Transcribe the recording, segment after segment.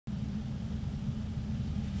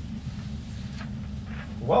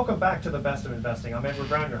Welcome back to the Best of Investing. I'm Edward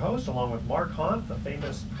Brown, your host, along with Mark Hahn, the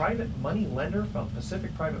famous private money lender from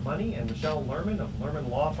Pacific Private Money, and Michelle Lerman of Lerman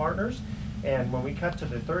Law Partners. And when we cut to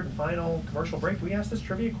the third and final commercial break, we asked this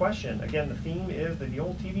trivia question. Again, the theme is the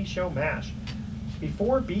old TV show MASH.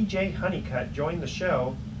 Before B.J. Honeycutt joined the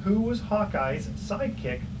show, who was Hawkeye's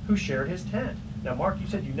sidekick who shared his tent? Now, Mark, you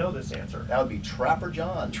said you know this answer. That would be Trapper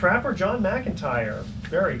John. Trapper John McIntyre.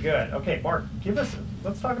 Very good. Okay, Mark,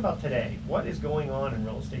 let's talk about today. What is going on in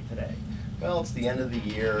real estate today? Well, it's the end of the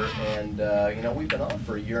year, and we've been on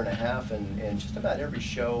for a year and a half, and just about every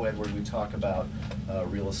show, Edward, we talk about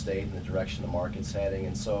real estate and the direction the market's heading.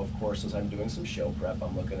 And so, of course, as I'm doing some show prep,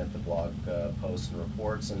 I'm looking at the blog posts and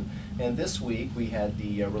reports. And this week we had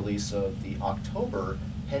the release of the October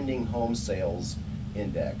pending home sales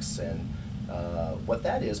index. And what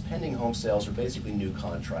that is, pending home sales are basically new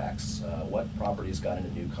contracts, what properties got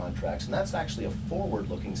into new contracts, and that's actually a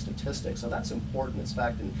forward-looking statistic, so that's important. In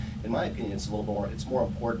fact, in my opinion, it's more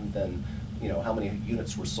important than how many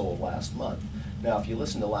units were sold last month. Now, if you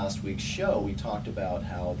listen to last week's show, we talked about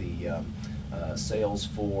how the sales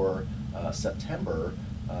for September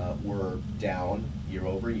were down year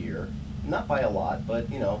over year, not by a lot, but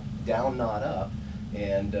down, not up,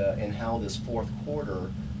 and how this fourth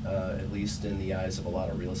quarter, at least in the eyes of a lot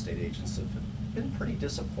of real estate agents, have been pretty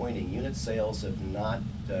disappointing. Unit sales have not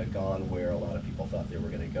gone where a lot of people thought they were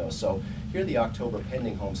going to go. So here the October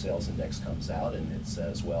pending home sales index comes out, and it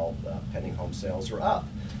says, well, pending home sales are up,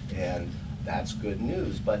 and that's good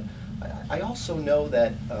news. But I also know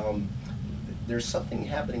that there's something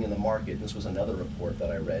happening in the market. This was another report that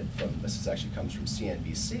I read this actually comes from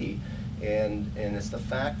CNBC, and it's the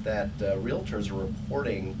fact that realtors are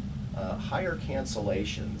reporting higher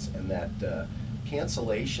cancellations, and that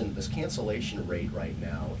this cancellation rate right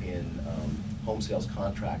now in home sales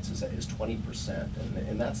contracts is 20%,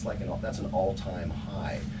 and that's that's an all-time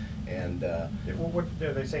high. And what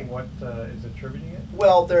are they saying? What is attributing it?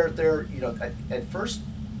 Well, they're at first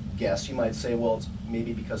guess you might say, well, it's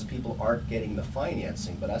maybe because people aren't getting the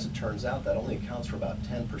financing, but as it turns out, that only accounts for about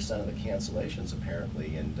 10% of the cancellations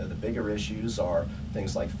apparently. And the bigger issues are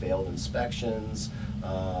things like failed inspections,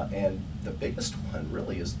 and the biggest one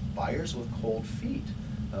really is buyers with cold feet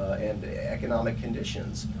and economic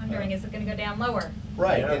conditions. Wondering, is it going to go down lower?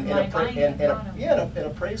 Right, yeah. and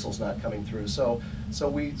appraisal's not coming through. So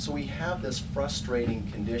we have this frustrating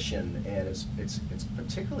condition, and it's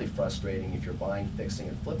particularly frustrating if you're buying, fixing,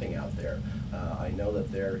 and flipping out there. I know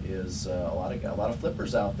that there is a lot of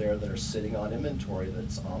flippers out there that are sitting on inventory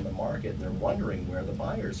that's on the market, and they're wondering where the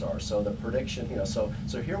buyers are. So the prediction, so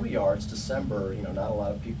here we are. It's December. Not a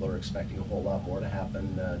lot of people are expecting a whole lot more to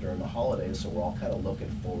happen during the holidays. So we're all kind of looking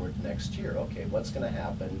forward to next year. Okay, what's going to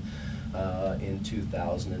happen in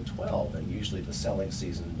 2012? And usually the selling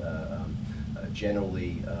season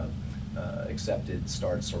generally accepted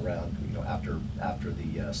starts around after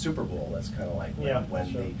the Super Bowl. That's kind of like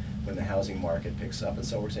when the housing market picks up. And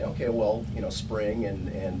so we're saying, okay, well, spring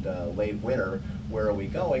and late winter, where are we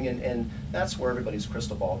going? And that's where everybody's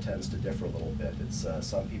crystal ball tends to differ a little bit. It's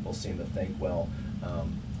some people seem to think, well,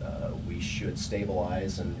 we should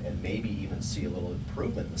stabilize and maybe even see a little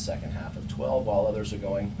improvement in the second half of 12, while others are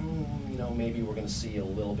going, maybe we're going to see a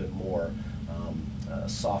little bit more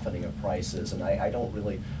softening of prices. And I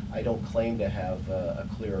don't claim to have a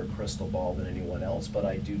clearer crystal ball than anyone else, but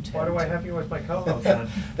I do tend. Why do I have you as my co-host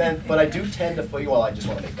then? But I do tend to. Well, I just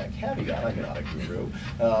want to make that caveat. I'm not a guru,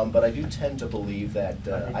 but I do tend to believe that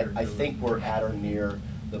I think we're at or near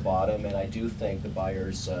the bottom, and I do think the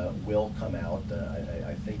buyers will come out.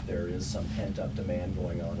 I think there is some pent-up demand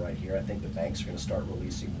going on right here. I think the banks are going to start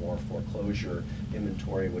releasing more foreclosure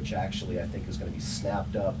inventory, which actually I think is going to be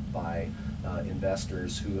snapped up by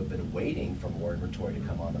investors who have been waiting for more inventory to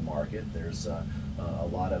come on the market. There's a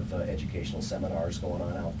lot of educational seminars going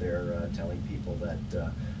on out there telling people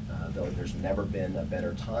that there's never been a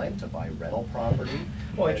better time to buy rental property.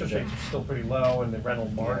 Well, interest rates are still pretty low, and the rental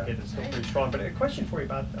market is still pretty strong. But a question for you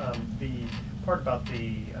about the part about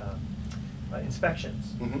the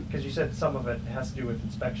inspections, because you said some of it has to do with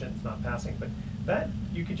inspections not passing, but that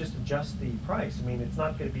you could just adjust the price. I mean, it's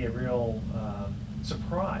not going to be a real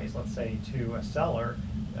surprise, let's say, to a seller,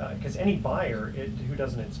 because any buyer who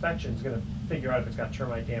does an inspection is going to figure out if it's got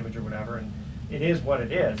termite damage or whatever, and it is what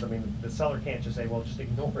it is. I mean, the seller can't just say, well, just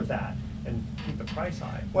ignore that. and keep the price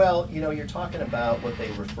high. Well, you know, you're talking about what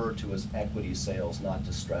they refer to as equity sales, not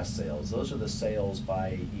distressed sales. Those are the sales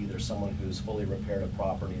by either someone who's fully repaired a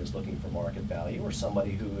property and is looking for market value, or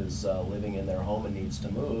somebody who is living in their home and needs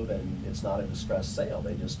to move, and it's not a distressed sale.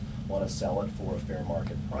 They just want to sell it for a fair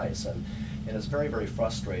market price. And it's very, very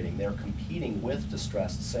frustrating. They're competing with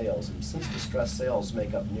distressed sales, and since distressed sales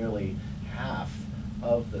make up nearly half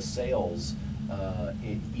of the sales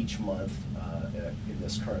each month in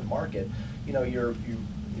this current market, you know, you're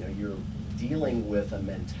dealing with a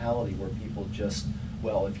mentality where people just,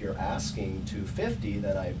 well, if you're asking $250,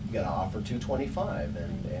 then I got to offer $225,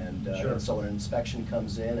 Sure. and so when an inspection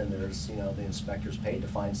comes in and there's, you know, the inspector's paid to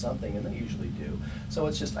find something, and they usually do. So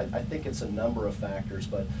it's just, I think it's a number of factors,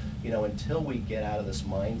 but you know, until we get out of this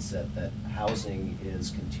mindset that housing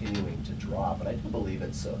is continuing to drop, and I do believe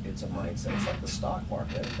it's a mindset. It's like the stock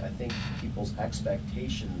market. I think people's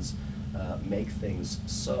expectations make things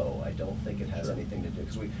so. I don't think it has Sure. anything to do,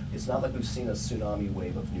 because it's not like we've seen a tsunami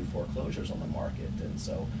wave of new foreclosures on the market, and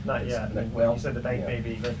so. Not it's- yet. Well, You said the bank yeah. may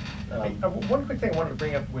be, but Um, one quick thing I wanted to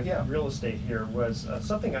bring up with Yeah. real estate here was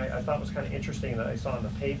something I thought was kind of interesting that I saw in the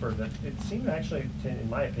paper, that it seemed actually, in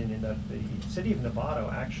my opinion, that the city of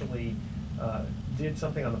Novato actually did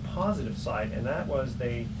something on the positive side, and that was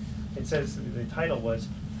it says the title was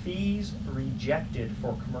 "Fees Rejected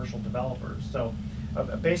for Commercial Developers." So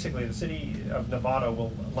basically, the city of Novato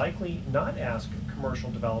will likely not ask commercial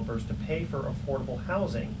developers to pay for affordable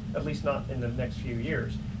housing, at least not in the next few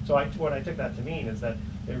years. So what I took that to mean is that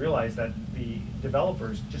they realize that the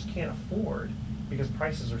developers just can't afford, because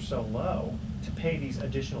prices are so low, to pay these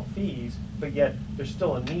additional fees, but yet there's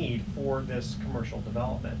still a need for this commercial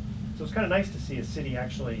development. So it's kind of nice to see a city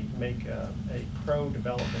actually make a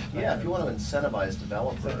pro-development. Yeah, if you want to incentivize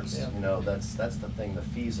developers, Yeah. you know, that's the thing. The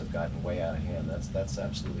fees have gotten way out of hand. That's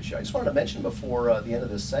absolutely sure. I just wanted to mention before the end of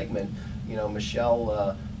this segment, you know,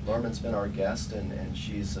 Michelle Lerman's been our guest, and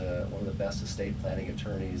she's one of the best estate planning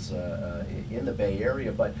attorneys in the Bay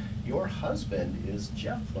Area. But your husband is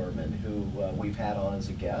Jeff Lerman, who we've had on as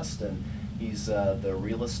a guest, and he's the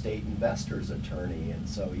real estate investors attorney. And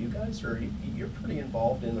so you guys you're pretty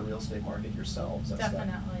involved in the real estate market yourselves.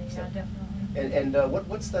 Definitely, so- yeah, definitely. And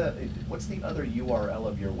what's the other URL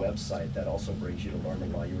of your website that also brings you to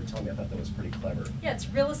Lerman Law? You were telling me, I thought that was pretty clever. Yeah, it's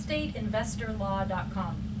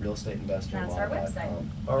realestateinvestorlaw.com. Realestateinvestorlaw.com. That's our website.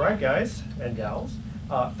 All right, guys and gals.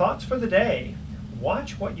 Thoughts for the day.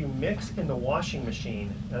 Watch what you mix in the washing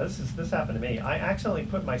machine. Now this happened to me. I accidentally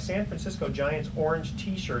put my San Francisco Giants orange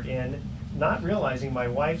T-shirt in, not realizing my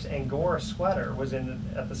wife's Angora sweater was in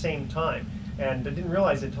at the same time, and I didn't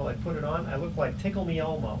realize it until I put it on. I looked like Tickle Me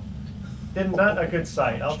Elmo. Not a good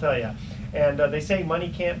sight, I'll tell you. And they say money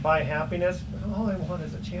can't buy happiness. All I want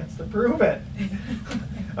is a chance to prove it.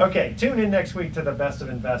 Okay, tune in next week to the Best of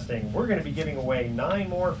Investing. We're going to be giving away 9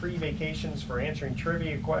 more free vacations for answering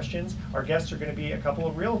trivia questions. Our guests are going to be a couple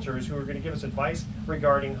of realtors who are going to give us advice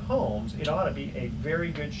regarding homes. It ought to be a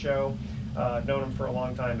very good show. I've known them for a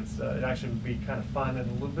long time. It actually would be kind of fun and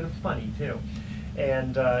a little bit of funny too.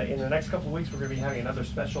 And in the next couple of weeks, we're going to be having another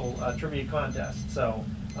special trivia contest. So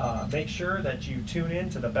make sure that you tune in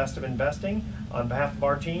to the Best of Investing. On behalf of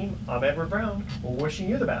our team, I'm Edward Brown. We're wishing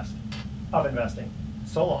you the best of investing.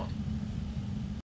 So long.